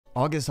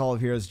August Hall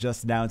of Heroes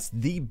just announced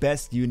the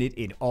best unit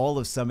in all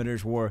of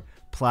Summoner's War,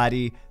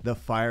 Platy, the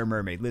Fire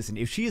Mermaid. Listen,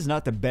 if she is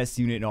not the best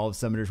unit in all of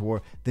Summoner's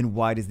War, then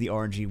why does the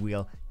RNG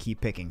wheel keep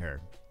picking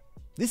her?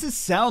 This is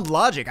sound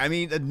logic. I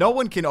mean, no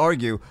one can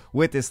argue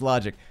with this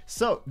logic.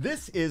 So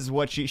this is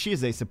what she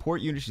is a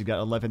support unit. She's got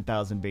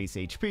 11,000 base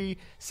HP,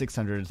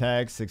 600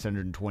 attack,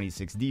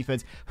 626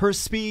 defense. Her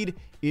speed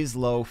is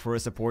low for a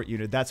support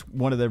unit. That's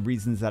one of the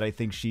reasons that I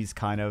think she's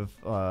kind of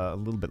a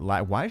little bit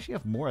why does she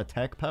have more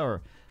attack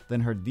power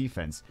than her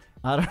defense?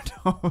 I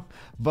don't know.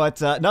 But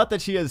not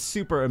that she is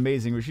super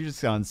amazing, but she's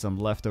just on some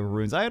leftover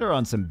runes. I had her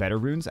on some better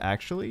runes,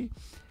 actually.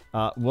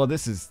 Well,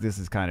 this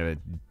is kind of a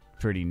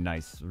pretty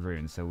nice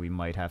rune, so we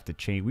might have to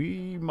change.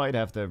 We might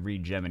have to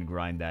regem and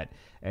grind that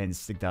and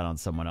stick that on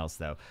someone else,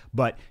 though.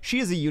 But she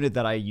is a unit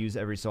that I use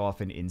every so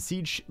often in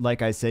Siege.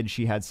 Like I said,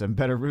 she had some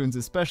better runes,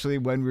 especially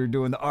when we were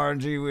doing the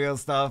RNG wheel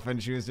stuff,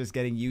 and she was just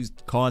getting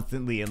used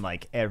constantly in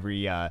like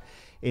every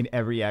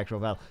actual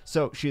battle.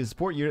 So she is a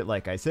support unit,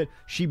 like I said.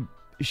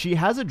 She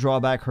has a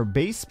drawback. Her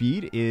base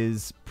speed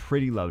is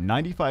pretty low.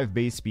 95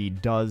 base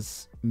speed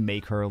does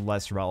make her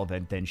less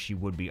relevant than she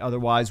would be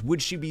otherwise.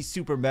 Would she be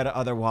super meta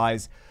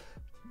otherwise?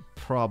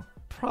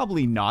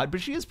 Probably not,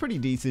 but she is pretty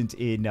decent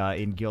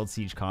in Guild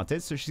Siege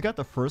content. So she's got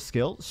the first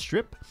skill,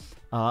 Strip.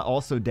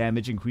 Also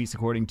damage increase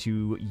according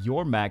to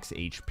your max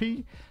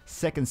HP.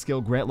 Second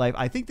skill, Grant Life.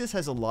 I think this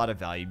has a lot of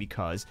value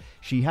because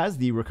she has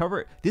the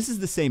recover. This is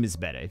the same as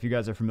Beta. If you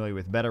guys are familiar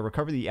with Beta,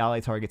 recover the ally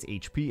target's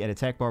HP and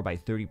attack bar by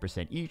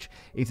 30% each.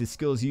 If the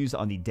skill is used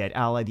on the dead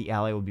ally, the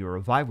ally will be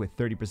revived with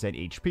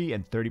 30% HP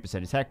and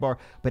 30% attack bar,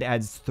 but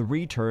adds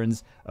 3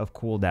 turns of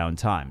cooldown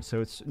time.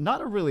 So it's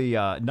not a really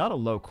not a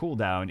low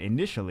cooldown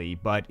initially,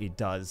 but it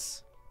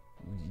does.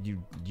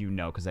 You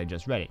know, because I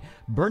just read it.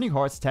 Burning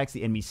Hearts attacks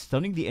the enemy,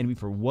 stunning the enemy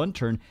for 1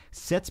 turn,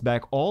 sets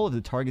back all of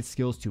the target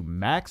skills to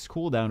max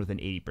cooldown with an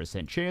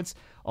 80% chance.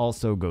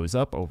 Also goes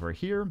up over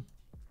here.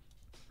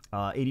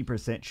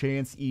 80%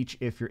 chance each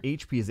if your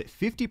HP is at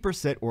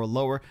 50% or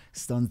lower,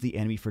 stuns the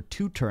enemy for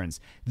 2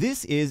 turns.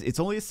 It's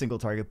only a single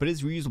target, but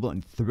it's reusable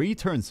in 3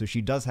 turns, so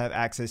she does have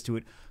access to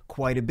it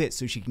quite a bit,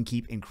 so she can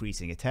keep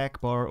increasing attack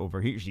bar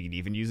over here. She can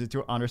even use it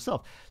on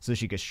herself. So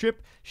she could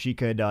strip, she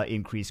could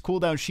increase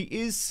cooldown. She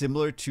is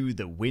similar to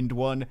the wind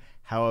one,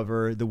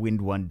 however, the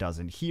wind one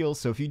doesn't heal.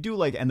 So if you do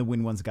like, and the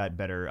wind one's got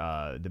better,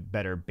 the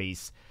better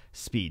base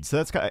speed. So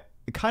that's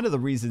kind of the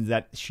reason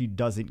that she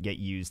doesn't get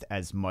used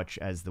as much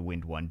as the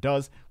wind one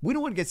does.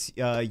 Wind one gets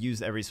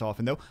used every so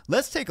often, though.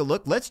 Let's take a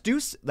look. Let's do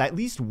at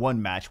least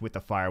one match with the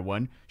fire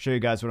one. Show you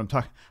guys what I'm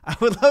talking. I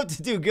would love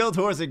to do Guild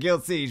Wars or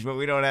Guild Siege, but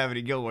we don't have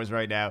any Guild Wars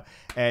right now,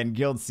 and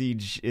Guild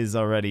Siege is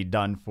already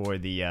done for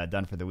the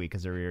week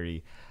because we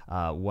already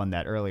won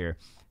that earlier.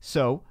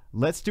 So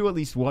let's do at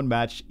least one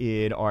match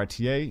in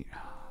RTA.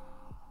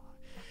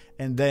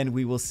 And then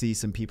we will see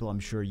some people,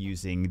 I'm sure,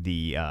 using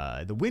the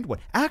wind one.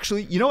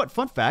 Actually, you know what?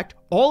 Fun fact,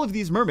 all of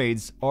these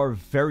mermaids are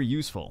very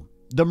useful.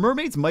 The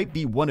mermaids might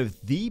be one of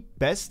the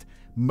best,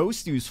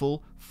 most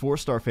useful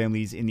 4-star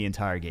families in the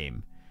entire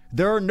game.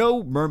 There are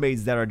no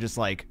mermaids that are just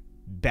like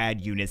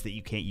bad units that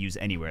you can't use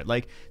anywhere.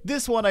 Like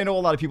this one, I know a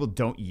lot of people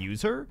don't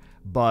use her,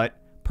 but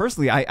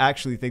personally, I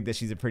actually think that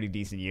she's a pretty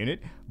decent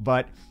unit.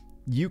 But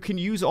you can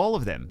use all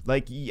of them,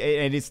 like,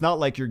 and it's not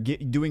like you're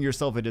doing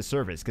yourself a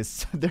disservice,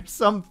 because there's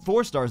some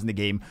 4-stars in the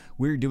game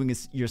where you're doing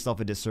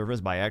yourself a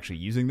disservice by actually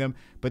using them,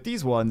 but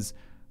these ones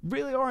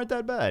really aren't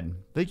that bad.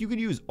 Like, you can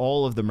use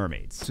all of the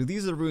mermaids. So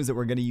these are the runes that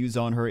we're going to use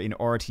on her in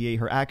RTA.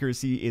 Her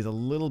accuracy is a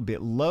little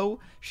bit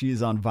low. She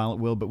is on Violent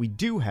Will, but we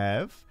do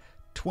have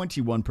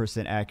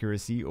 21%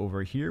 accuracy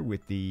over here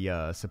with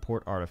the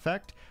support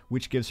artifact,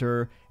 which gives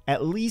her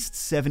at least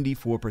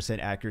 74%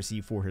 accuracy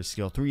for her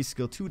skill 3.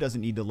 Skill 2 doesn't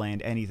need to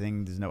land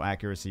anything. There's no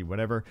accuracy,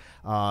 whatever.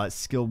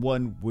 Skill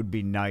 1 would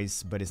be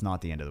nice, but it's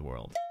not the end of the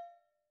world.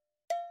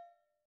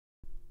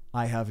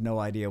 I have no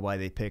idea why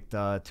they picked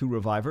 2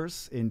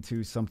 revivers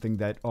into something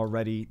that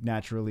already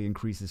naturally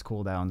increases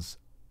cooldowns.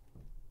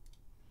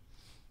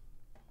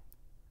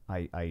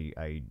 I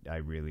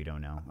really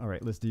don't know. All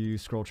right, let's do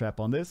Scroll Trap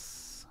on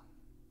this.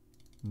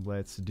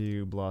 Let's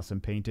do Blossom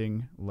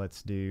Painting.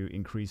 Let's do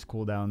increase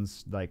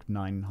cooldowns like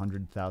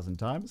 900,000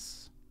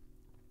 times.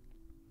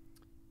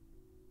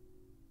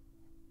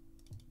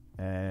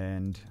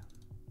 And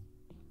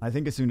I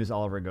think as soon as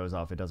Oliver goes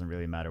off, it doesn't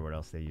really matter what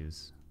else they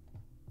use.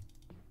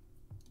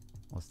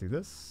 Let's do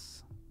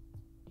this.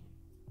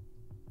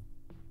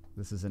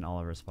 This is an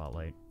Oliver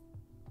Spotlight.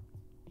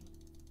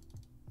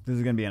 This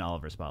is going to be an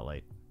Oliver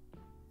Spotlight.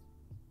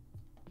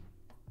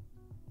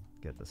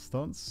 Get the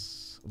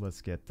stunts.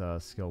 Let's get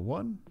skill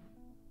 1.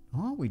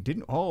 Oh, we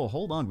didn't. Oh,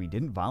 hold on. We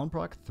didn't violent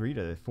proc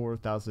 3,000 to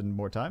 4,000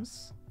 more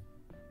times.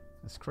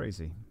 That's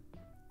crazy.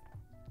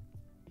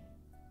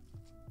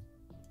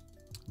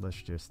 Let's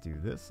just do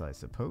this, I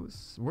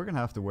suppose. We're going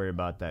to have to worry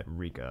about that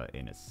Rika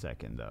in a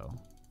second, though,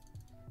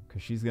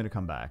 because she's going to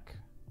come back.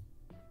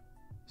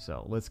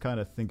 So let's kind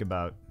of think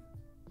about.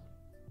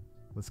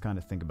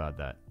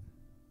 That.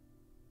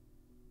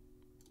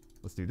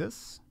 Let's do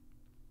this.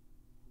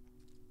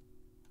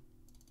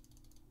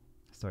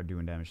 Start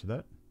doing damage to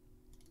that.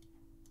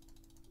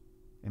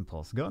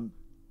 Impulse gun.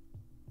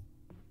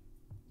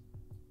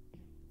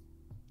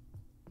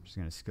 Just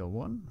gonna skill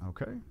 1.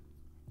 Okay.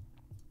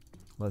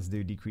 Let's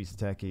do decrease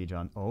attack gauge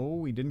on... Oh,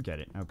 we didn't get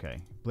it. Okay.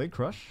 Blade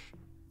Crush.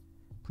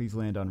 Please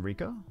land on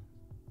Rika.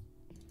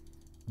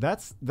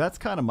 That's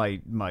kind of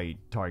my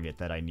target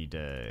that I need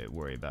to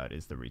worry about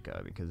is the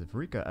Rika. Because if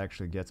Rika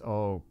actually gets...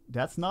 Oh,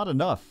 that's not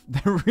enough.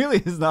 That really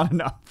is not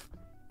enough.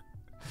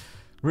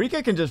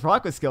 Rika can just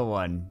proc with skill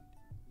 1.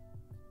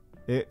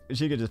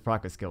 She could just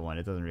proc with skill 1.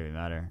 It doesn't really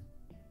matter.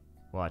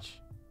 Watch.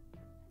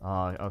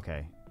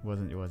 Okay.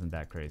 It wasn't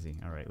that crazy.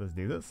 Alright, let's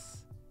do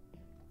this.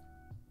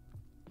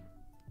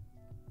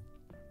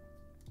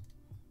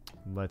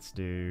 Let's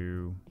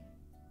do...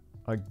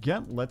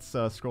 Again, let's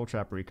scroll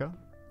trap Rika.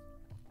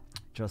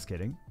 Just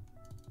kidding.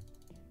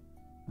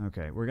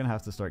 Okay, we're gonna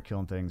have to start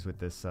killing things with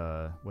this,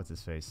 what's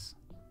his face?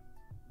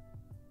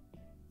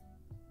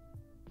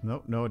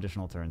 Nope, no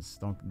additional turns.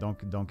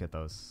 Don't get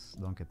those.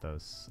 Don't get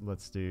those.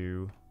 Let's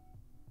do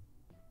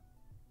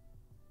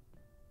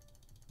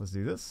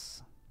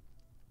this.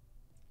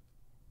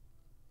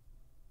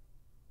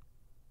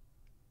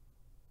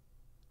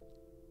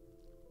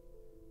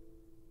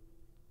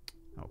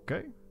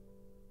 Okay.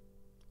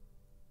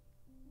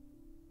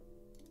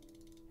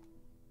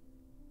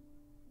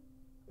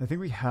 I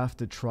think we have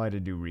to try to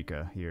do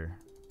Rika here.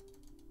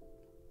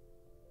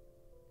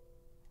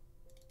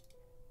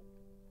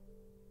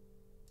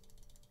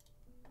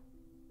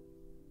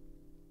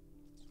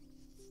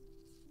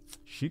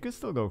 She could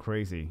still go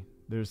crazy.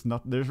 There's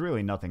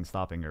really nothing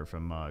stopping her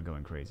from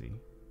going crazy.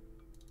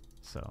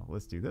 So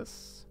let's do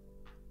this.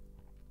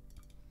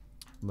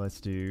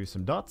 Let's do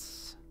some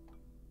dots.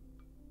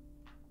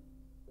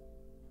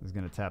 He's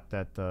gonna tap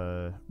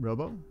that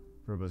Robo.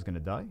 Robo's gonna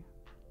die.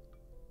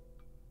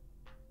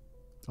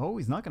 Oh,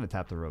 he's not gonna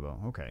tap the Robo.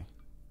 Okay.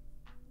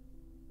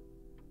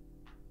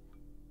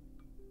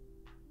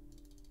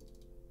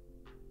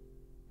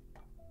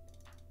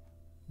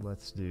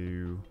 Let's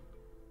do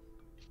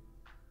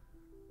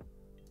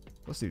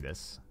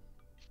this.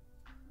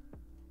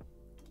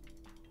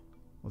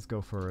 Let's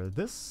go for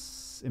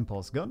this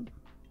impulse gun.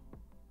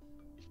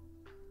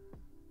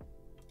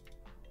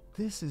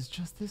 This is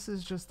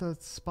just a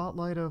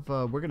spotlight of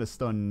we're gonna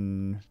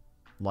stun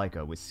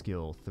Leica with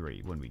skill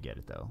 3 when we get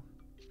it though.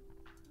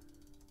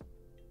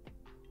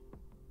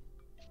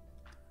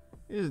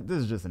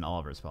 This is just an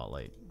Oliver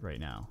spotlight right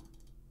now.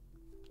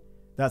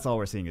 That's all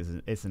we're seeing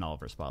is it's an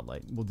Oliver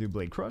spotlight. We'll do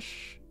Blade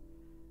Crush.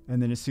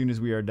 And then as soon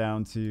as we are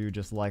down to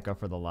just Leica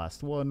for the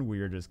last one,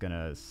 we are just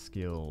gonna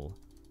skill...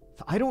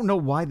 I don't know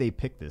why they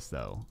picked this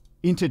though.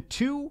 Into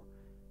 2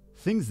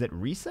 things that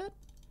reset?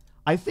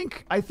 I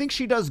think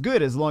she does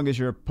good as long as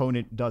your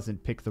opponent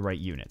doesn't pick the right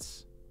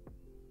units.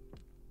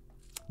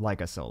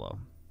 Leica solo.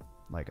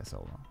 Leica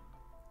solo.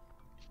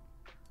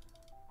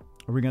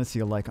 Are we gonna see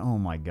a Leica? Oh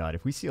my god,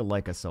 if we see a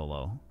Leica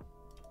solo.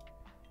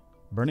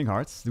 Burning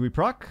Hearts. Do we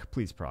proc?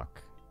 Please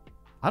proc.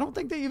 I don't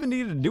think they even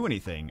needed to do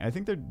anything. I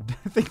think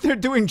they're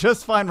doing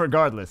just fine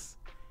regardless.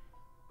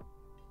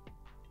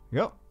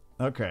 Yep.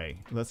 Okay,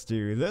 let's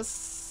do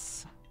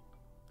this.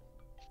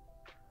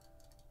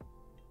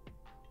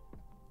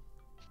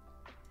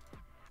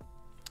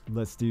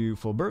 Let's do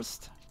full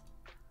burst.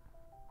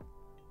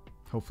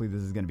 Hopefully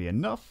this is going to be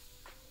enough.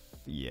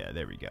 Yeah,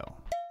 there we go.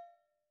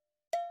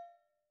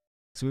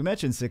 So we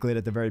mentioned Cichlid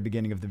at the very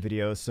beginning of the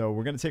video, so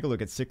we're going to take a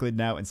look at Cichlid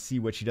now and see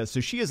what she does.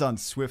 So she is on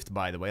Swift,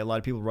 by the way. A lot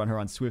of people run her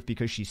on Swift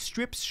because she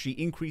strips, she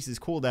increases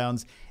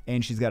cooldowns,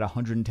 and she's got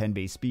 110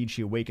 base speed.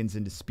 She awakens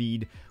into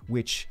speed,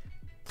 which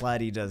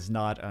Platy does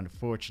not,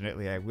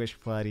 unfortunately. I wish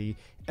Platy...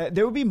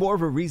 there would be more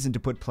of a reason to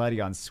put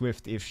Platy on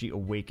Swift if she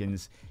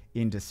awakens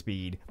into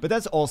speed. But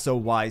that's also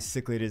why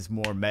Cichlid is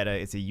more meta.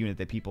 It's a unit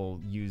that people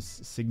use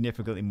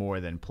significantly more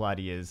than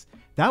Platy is.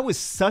 That was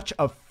such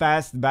a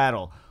fast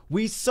battle.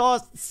 We saw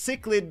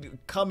Cichlid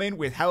come in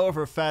with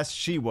however fast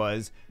she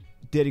was,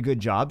 did a good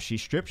job. She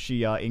stripped,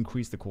 she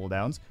increased the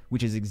cooldowns,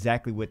 which is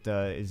exactly what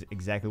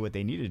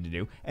they needed to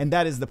do. And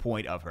that is the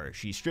point of her.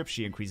 She strips,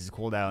 she increases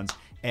cooldowns,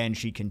 and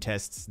she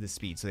contests the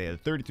speed. So they had a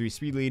 33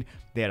 speed lead.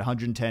 They had a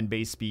 110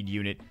 base speed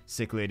unit,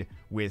 Cichlid,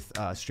 with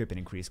strip and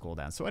increased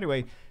cooldowns. So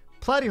anyway,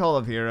 Platy Hall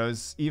of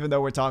Heroes, even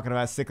though we're talking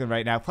about Cichlid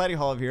right now, Platy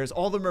Hall of Heroes,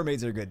 all the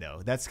mermaids are good though.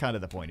 That's kind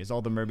of the point, is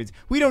all the mermaids.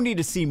 We don't need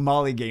to see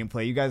Molly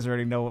gameplay. You guys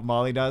already know what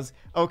Molly does.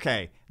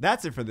 Okay,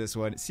 that's it for this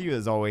one. See you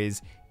as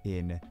always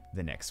in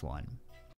the next one.